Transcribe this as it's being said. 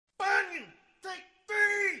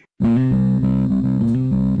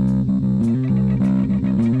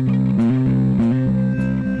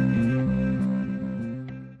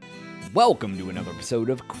Welcome to another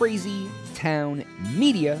episode of Crazy Town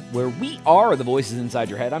Media, where we are the voices inside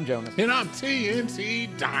your head. I'm Jonas. And I'm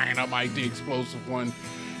TNT Dinomight, the explosive one.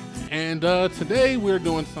 And today we're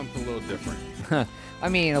doing something a little different. I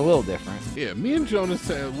mean, a little different. Yeah, me and Jonas,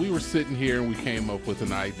 we were sitting here and we came up with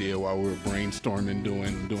an idea while we were brainstorming,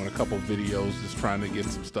 doing a couple videos, just trying to get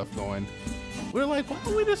some stuff going. We're like, why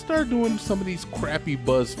don't we just start doing some of these crappy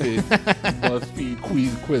BuzzFeed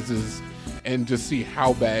quizzes and just see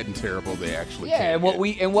how bad and terrible they actually can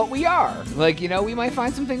and what we are. Like, you know, we might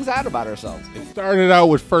find some things out about ourselves. It started out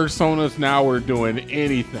with personas, now we're doing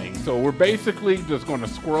anything. So we're basically just going to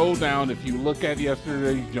scroll down. If you look at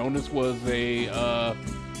yesterday, Jonas was he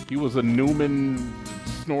was a Newman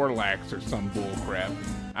Snorlax or some bull crap.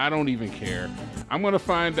 I don't even care. I'm going to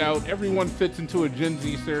find out. Everyone fits into a Gen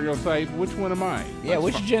Z stereotype. Which one am I? Yeah,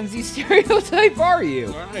 which Gen Z stereotype are you?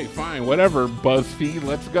 All right, fine. Whatever. BuzzFeed,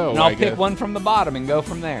 let's go. And I'll pick one from the bottom and go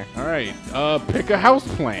from there. All right. Pick a house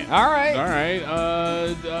plant. All right. All right.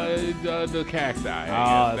 The cacti.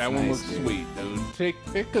 Oh, that one nice, looks dude. sweet, dude.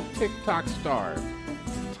 Pick a TikTok star.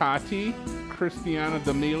 Tati, Cristiana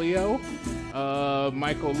D'Amelio,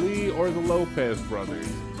 Michael Lee, or the Lopez brothers.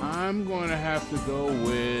 I'm going to have to go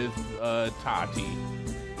with Tati.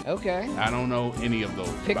 Okay. I don't know any of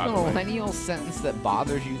those. Pick the millennial sentence that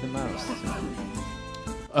bothers you the most.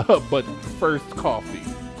 But first, coffee.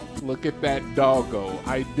 Look at that doggo.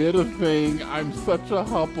 I did a thing. I'm such a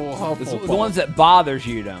Hufflepuff. The ones that bothers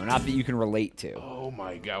you, though, not that you can relate to. Oh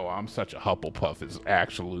my god, I'm such a Hufflepuff. It's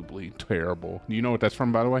absolutely terrible. You know what that's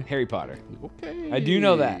from, by the way? Harry Potter. Okay. I do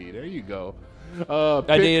know that. There you go. I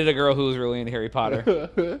dated a girl who was really into Harry Potter.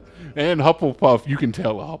 And Hufflepuff, you can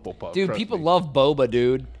tell a Hufflepuff. Dude, people love boba,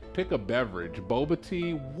 dude. Pick a beverage. Boba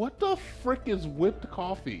tea. What the frick is whipped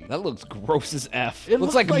coffee? That looks gross as F. It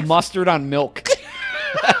looks looks like mustard on milk.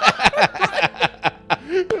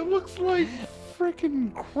 It looks like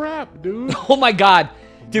freaking crap, dude. Oh my god.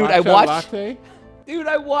 Dude, Matcha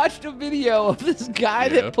I watched a video of this guy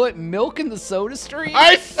that put milk in the soda stream.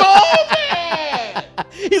 I saw that!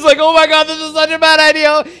 He's like, oh my god, this is such a bad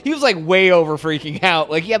idea. He was like way over freaking out.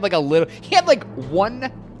 Like he had like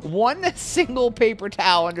one single paper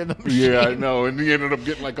towel under the machine. Yeah, I know. And he ended up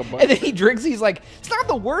getting like a bunch. And then he drinks, he's like, it's not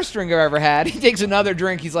the worst drink I've ever had. He takes another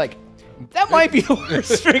drink, he's like, that might be the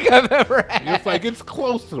worst drink I've ever had. It's like, it's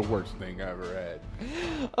close to the worst thing I ever had.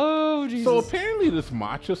 Oh, Jesus. So apparently this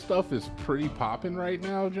matcha stuff is pretty popping right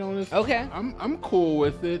now, Jonas. Okay. I'm cool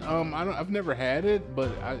with it. I've never had it,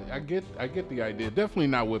 but I get the idea. Definitely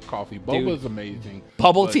not with coffee. Boba's amazing.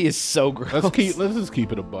 Bubble tea is so gross. Let's just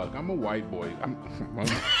keep it a buck. I'm a white boy.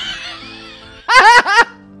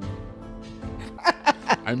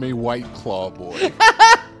 I'm a white claw boy.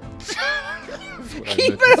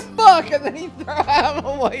 Keep it a buck, and then he throw out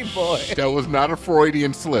a white boy. That was not a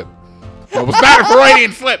Freudian slip. That was not a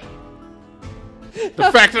Freudian slip.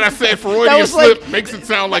 The fact that I said Freudian slip makes it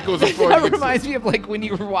sound like it was a Freudian slip. That reminds me of like when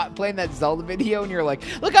you were playing that Zelda video, and you're like,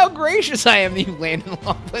 look how gracious I am that you land in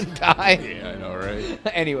lava and die. Yeah, I know, right?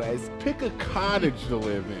 Anyways. Pick a cottage to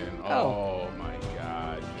live in. Oh my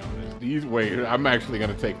God, Jonas. Wait, I'm actually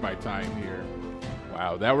gonna take my time here.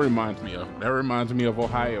 Wow, that reminds me of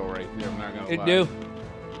Ohio right there. I'm not gonna lie. It do.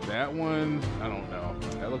 That one, I don't know.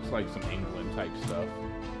 That looks like some England type stuff.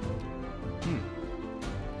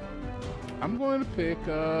 I'm going to pick.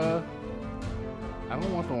 I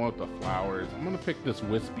don't want the one with the flowers. I'm gonna pick this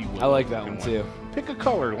wispy. I like that one too. Pick a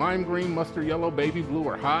color: lime green, mustard yellow, baby blue,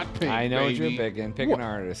 or hot pink. I know baby. what you're picking. Pick an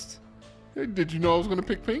artist. Did you know I was gonna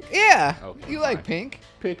pick pink? Yeah. Okay, you like pink.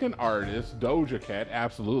 Pick an artist. Doja Cat,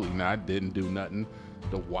 absolutely not. Didn't do nothing.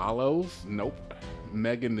 The Wallows, nope.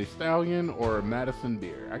 Megan Thee Stallion or Madison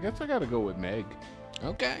Beer. I guess I gotta go with Meg.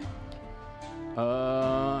 Okay.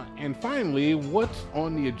 And finally, what's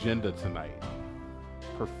on the agenda tonight?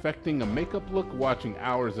 Perfecting a makeup look, watching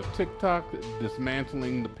hours of TikTok,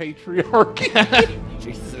 dismantling the patriarchy,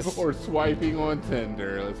 Jesus. or swiping on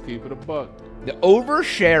Tinder. Let's keep it a buck. The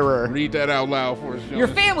oversharer. Read that out loud for us, Jonas. Your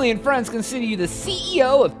family and friends consider you the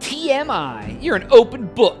CEO of TMI. You're an open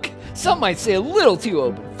book. Some might say a little too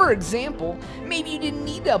open. For example, maybe you didn't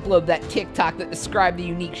need to upload that TikTok that described the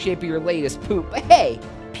unique shape of your latest poop. But hey,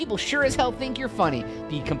 people sure as hell think you're funny.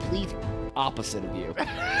 The complete opposite of you.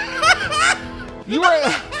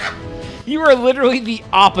 You are literally the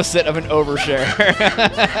opposite of an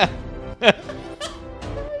overshare.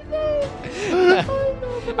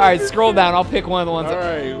 All right, scroll down. I'll pick one of the ones. All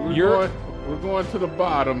right, we're going to the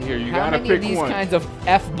bottom here. You gotta pick one. How many of these kinds of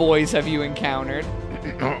F-boys have you encountered?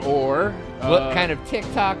 Or what kind of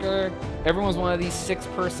TikToker? Everyone's one of these 6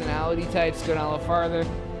 personality types. Go down a little farther.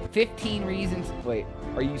 15 reasons. Wait,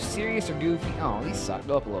 are you serious or goofy? Oh, these suck.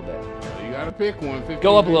 Go up a little bit. You gotta pick one.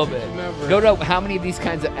 Go up a little bit. Go to how many of these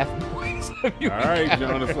kinds of F-boys have you All right,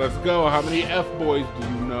 Jonas, let's go. How many F-boys do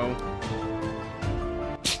you know?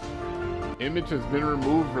 Image has been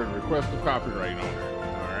removed for request of copyright owner.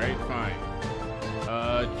 All right, fine.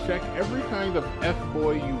 Check every kind of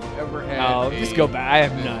F-boy you've ever had. Oh, just go back. I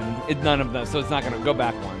have none. It's none of them, so it's not gonna go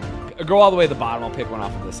back one. Go all the way to the bottom. I'll pick one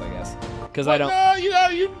off of this, I guess, because I don't. No,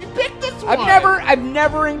 you picked this one. I've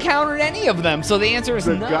never encountered any of them, so the answer is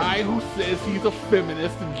the none. guy who says he's a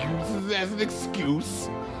feminist and uses it as an excuse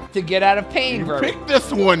to get out of pain. You pick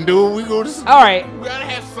this one, dude. We go to. All right. We gotta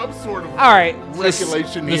have some sort of. All right.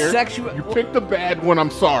 Regulation here. You picked the bad one.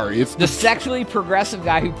 I'm sorry. It's the sexually progressive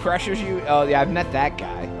guy who pressures you. Oh yeah, I've met that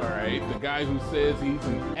guy. All right. The guy who says he's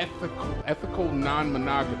an ethical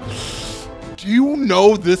non-monogamous. Do you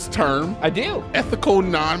know this term? I do. Ethical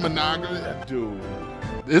non-monogamous, dude.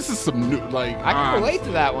 This is some new, like. I can relate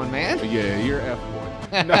to that one, man. Yeah, you're F-boy.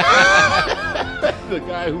 The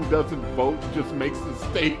guy who doesn't vote just makes a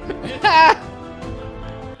statement.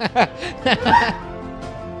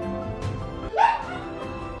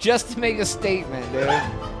 Just to make a statement, dude.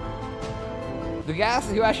 The guy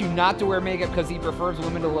who asks you not to wear makeup because he prefers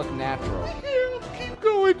women to look natural. Keep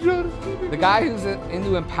going, Jonas. The guy who's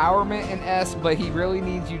into empowerment and S, but he really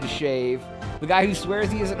needs you to shave. The guy who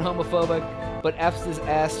swears he isn't homophobic, but F's his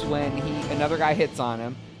S when another guy hits on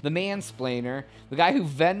him. The mansplainer. The guy who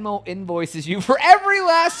Venmo invoices you for every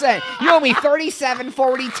last cent. You owe me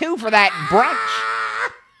 $37.42 for that brunch.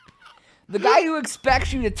 The guy who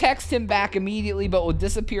expects you to text him back immediately but will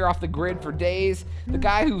disappear off the grid for days. The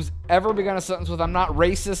guy who's ever begun a sentence with, I'm not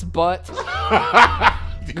racist, but.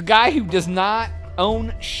 The guy who does not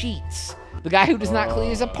own sheets. The guy who does not clean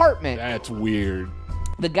his apartment. That's weird.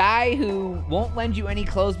 The guy who won't lend you any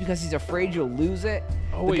clothes because he's afraid you'll lose it.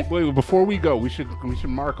 Oh, wait, before we go, we should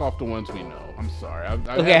mark off the ones we know. I'm sorry.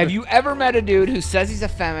 Okay, have you ever met a dude who says he's a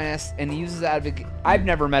feminist and uses advocate? I've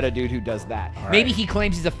never met a dude who does that. Right. Maybe he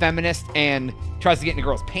claims he's a feminist and tries to get into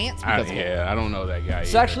girls' pants because of it. Yeah, I don't know that guy.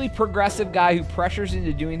 Sexually progressive guy who pressures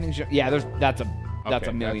into doing things. Yeah, that's a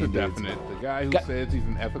million That's a definite. The guy who says he's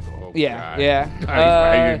an ethical guy. Yeah.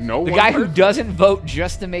 The guy who doesn't vote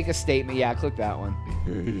just to make a statement. Yeah, click that one.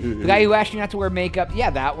 The guy who asks you not to wear makeup.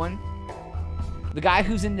 Yeah, that one. The guy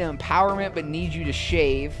who's into empowerment but needs you to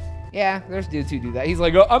shave. Yeah, there's dudes who do that. He's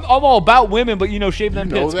like, oh, I'm all about women, but shave them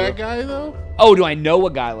tits. You know that guy though? Oh, do I know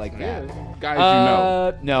a guy like that? Yeah, guys you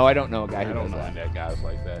know. No, I don't know a guy who does that. I don't know that guys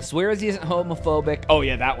like that. Swears he isn't homophobic. Oh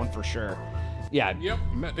yeah, that one for sure. Yeah. Yep,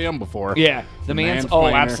 met them before. Yeah, the man's. Oh,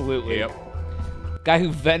 absolutely. Yep. Guy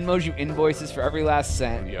who Venmos you invoices for every last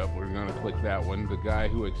cent. Yep, we're gonna click that one. The guy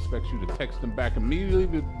who expects you to text him back immediately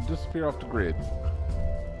to disappear off the grid.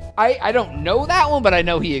 I don't know that one, but I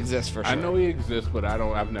know he exists for sure. I know he exists, but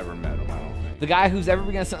I've never met him. I don't think. The guy who's ever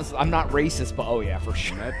begun a sentence, I'm not racist, but oh yeah, for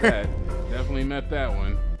sure. Met that. Definitely met that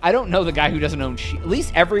one. I don't know the guy who doesn't own sheet. At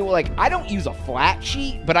least I don't use a flat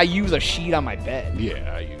sheet, but I use a sheet on my bed.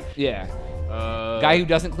 Yeah, I use. Yeah. Guy who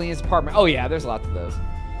doesn't clean his apartment. Oh yeah, there's lots of those.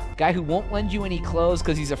 Guy who won't lend you any clothes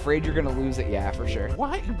because he's afraid you're gonna lose it. Yeah, for sure.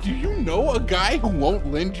 Why? Do you know a guy who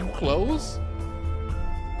won't lend you clothes?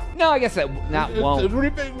 No, I guess that won't.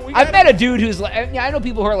 I've met a dude who's like, I know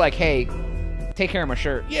people who are like, hey, take care of my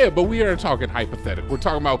shirt. Yeah, but we are talking hypothetical. We're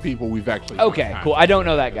talking about people we've actually. Okay, cool. I don't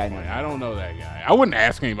know that guy. I don't know that guy. I wouldn't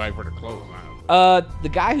ask anybody for the clothes. The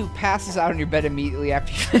guy who passes out on your bed immediately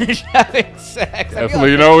after you finish having sex.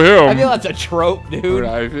 Definitely know him. I feel that's a trope, dude.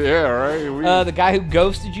 Yeah, right. The guy who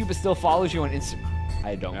ghosted you but still follows you on Instagram.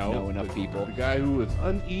 I don't know enough people. The guy who is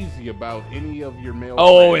uneasy about any of your male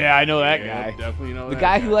Oh, friends. yeah, I know that guy. Definitely know the that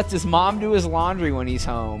guy who lets his mom do his laundry when he's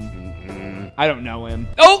home. I don't know him.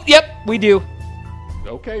 Oh, yep, we do.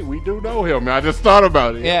 Okay, we do know him. I just thought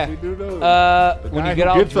about it. Yeah. We do know him. When you get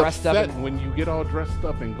all dressed up. When you get all dressed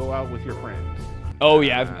up and go out with your friends. Oh,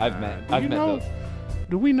 yeah, I've met those.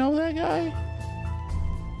 Do we know that guy?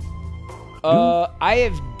 I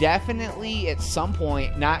have definitely at some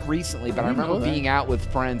point, not recently, but I remember being out with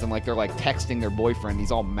friends and they're texting their boyfriend.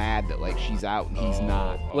 He's all mad that she's out and he's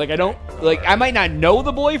not. I don't I might not know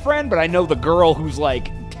the boyfriend, but I know the girl who's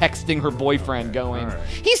texting her boyfriend going,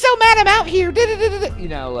 he's so mad I'm out here. You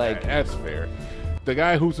know, that's fair. The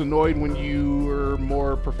guy who's annoyed when you are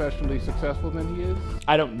more professionally successful than he is?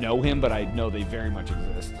 I don't know him, but I know they very much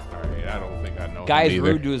exist. All right, I don't think I know him Guy is either.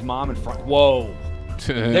 rude to his mom in front. Whoa.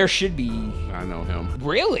 There should be. I know him.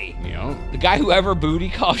 Really? Yeah. The guy who ever booty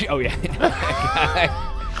calls you. Oh, yeah. I know that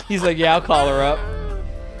guy. He's like, yeah, I'll call her up.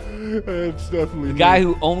 That's definitely the guy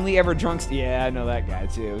who only ever drunks. Yeah, I know that guy,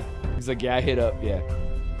 too. He's like, yeah, I hit up. Yeah.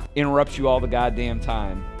 Interrupts you all the goddamn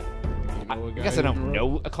time. know a guy. I guess I don't who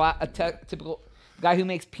know a typical guy who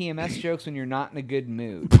makes PMS jokes when you're not in a good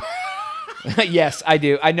mood. Yes, I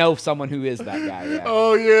do. I know someone who is that guy. Yeah.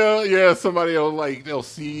 Oh yeah. Somebody will they'll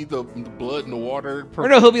see the blood in the water. Or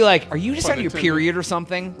no, he'll be like, "Are you just on your period or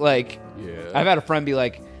something?" Like, yeah. I've had a friend be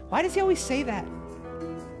like, "Why does he always say that?"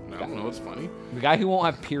 I don't know. It's funny. The guy who won't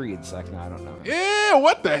have period sex. No, I don't know. Yeah.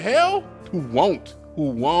 What the hell? Who won't?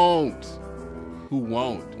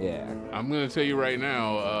 Yeah. I'm gonna tell you right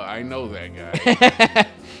now. I know that guy.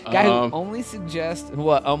 Guy who only suggests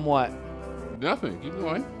what? What? Nothing. Keep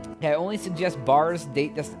going. Yeah, only suggests bars,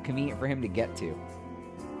 date that's convenient for him to get to.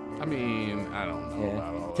 I mean, I don't know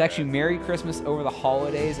about all Text that. you Merry Christmas over the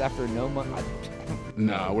holidays after no month.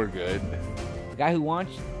 No, we're good. The guy who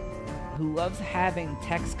loves having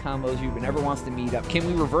text combos but never wants to meet up. Can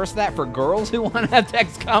we reverse that for girls who want to have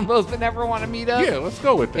text combos but never want to meet up? Yeah, let's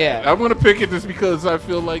go with that. Yeah. I'm gonna pick it just because I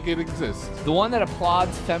feel like it exists. The one that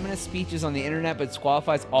applauds feminist speeches on the internet but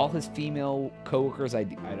disqualifies all his female coworkers. I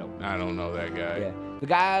don't know that guy. Yeah. The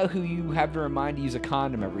guy who you have to remind to use a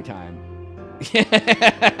condom every time.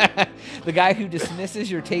 The guy who dismisses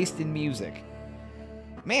your taste in music.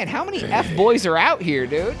 Man, how many F-boys are out here,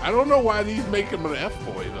 dude? I don't know why these make him an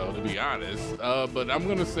F-boy, though, to be honest. But I'm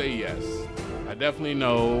going to say yes. I definitely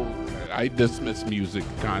know. I dismiss music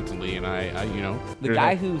constantly, and I The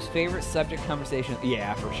guy whose favorite subject conversation...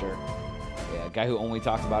 Yeah, for sure. Yeah, guy who only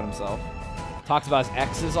talks about himself. Talks about his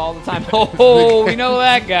exes all the time. Oh, we know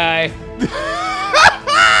that guy.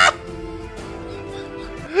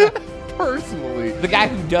 Personally. The guy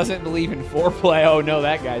who doesn't believe in foreplay. Oh, no,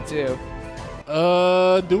 that guy, too.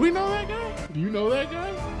 Do we know that guy? Do you know that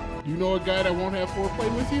guy? Do you know a guy that won't have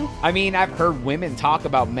foreplay with you? I mean, I've heard women talk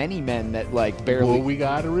about many men that, like, barely... Well, we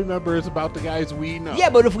got to remember it's about the guys we know.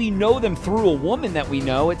 Yeah, but if we know them through a woman that we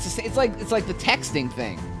know, it's like the texting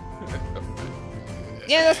thing.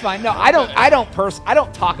 Yeah, that's fine. No, I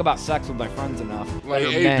don't talk about sex with my friends enough. Like,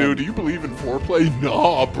 hey, dude, do you believe in foreplay?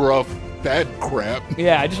 Nah, bruh. That crap.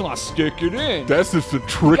 Yeah, I just want to stick it in. That's just a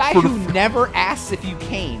trick. The guy who never asks if you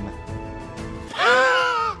came.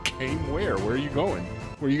 Came where? Where are you going?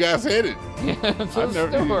 Where you guys headed? Yeah, to the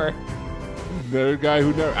store. The guy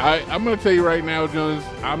who never... I'm going to tell you right now, Jonas,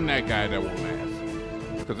 I'm that guy that won't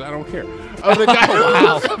ask. Because I don't care. The guy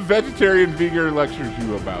who's a vegetarian vegan lectures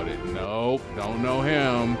you about it. Nope, don't know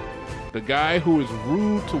him. The guy who is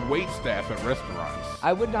rude to wait staff at restaurants.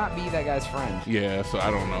 I would not be that guy's friend. Yeah, so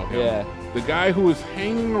I don't know him. Yeah. The guy who is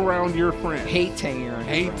hanging around your friend. Hates hanging around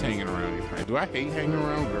your friends. Hanging around your friend. Do I hate hanging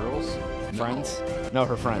around girls? Friends? No,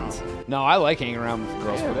 her friends. No, I like hanging around with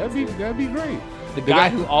girls. Yeah, that'd be great. The guy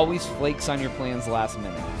who always flakes on your plans last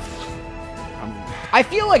minute. I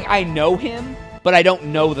feel like I know him, but I don't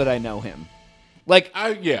know that I know him. Like,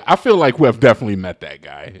 I feel like we've definitely met that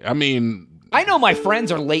guy. I mean, I know my friends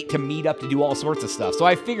are late to meet up to do all sorts of stuff, so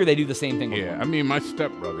I figure they do the same thing with me. I mean, my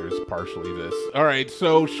stepbrother is partially this. All right,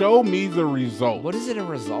 so show me the result. What is it a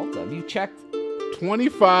result of? You checked?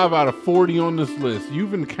 25 out of 40 on this list.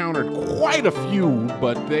 You've encountered quite a few,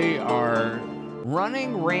 but they are...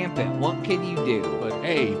 running rampant. What can you do? But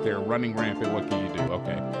hey, they're running rampant. What can you do?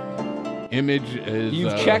 Okay. Image is...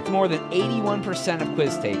 You've checked more than 81% of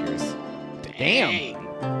quiz takers.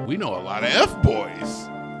 Damn. We know a lot of F-boys.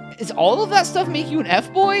 Is all of that stuff make you an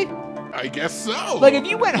F-boy? I guess so. Like, if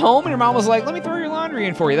you went home and your mom was like, let me throw your laundry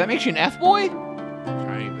in for you, that makes you an F-boy?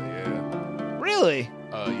 Kinda, yeah. Really?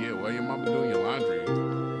 Yeah, while your mama doing your laundry,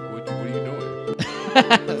 what are you doing?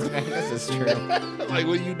 This is true. Like,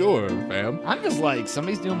 what are you doing, fam? I'm just like,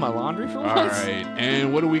 somebody's doing my laundry for once? All right,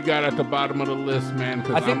 and what do we got at the bottom of the list, man?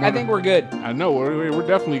 I think we're good. I know, we're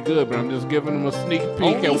definitely good, but I'm just giving them a sneak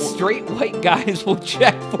peek. Only straight white guys will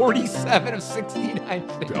check 47 of 69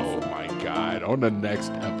 things. Oh, my God. On the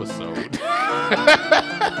next episode.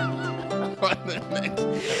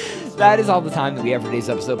 That is all the time that we have for today's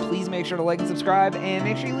episode. Please make sure to like and subscribe, and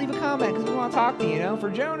make sure you leave a comment because we want to talk to you, for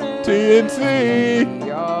Jonas. TNC. We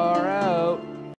are out.